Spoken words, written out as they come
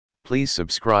Please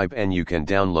subscribe, and you can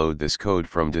download this code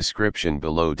from description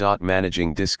below.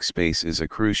 Managing disk space is a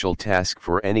crucial task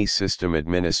for any system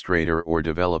administrator or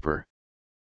developer.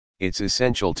 It's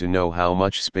essential to know how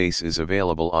much space is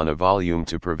available on a volume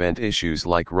to prevent issues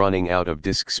like running out of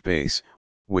disk space,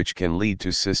 which can lead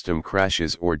to system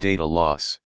crashes or data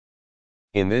loss.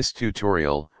 In this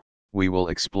tutorial, we will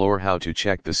explore how to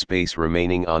check the space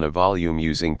remaining on a volume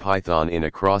using Python in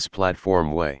a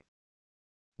cross-platform way.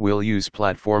 We'll use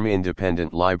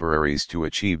platform-independent libraries to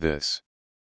achieve this.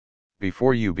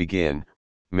 Before you begin,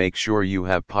 make sure you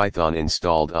have Python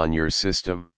installed on your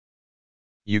system.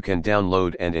 You can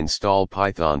download and install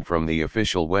Python from the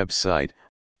official website,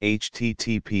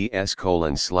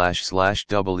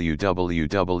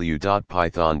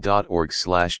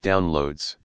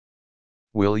 https://www.python.org/downloads.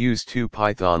 We'll use two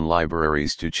Python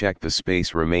libraries to check the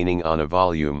space remaining on a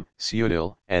volume,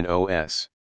 psutil and os.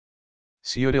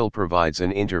 Psutil provides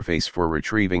an interface for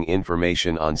retrieving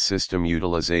information on system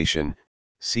utilization,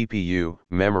 CPU,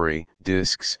 memory,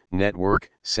 disks, network,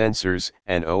 sensors,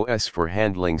 and OS for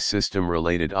handling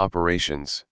system-related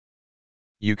operations.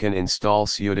 You can install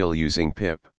psutil using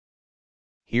pip.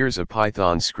 Here's a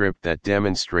Python script that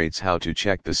demonstrates how to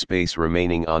check the space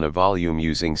remaining on a volume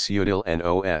using psutil and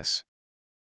os.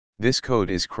 This code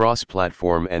is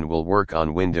cross-platform and will work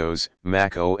on Windows,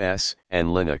 Mac OS, and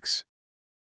Linux.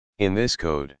 In this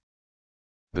code,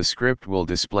 the script will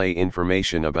display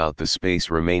information about the space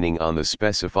remaining on the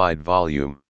specified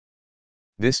volume.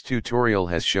 This tutorial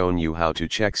has shown you how to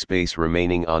check space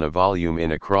remaining on a volume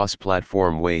in a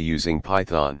cross-platform way using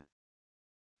Python.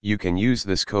 You can use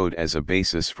this code as a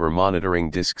basis for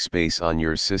monitoring disk space on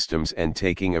your systems and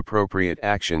taking appropriate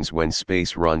actions when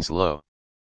space runs low.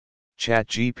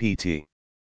 ChatGPT.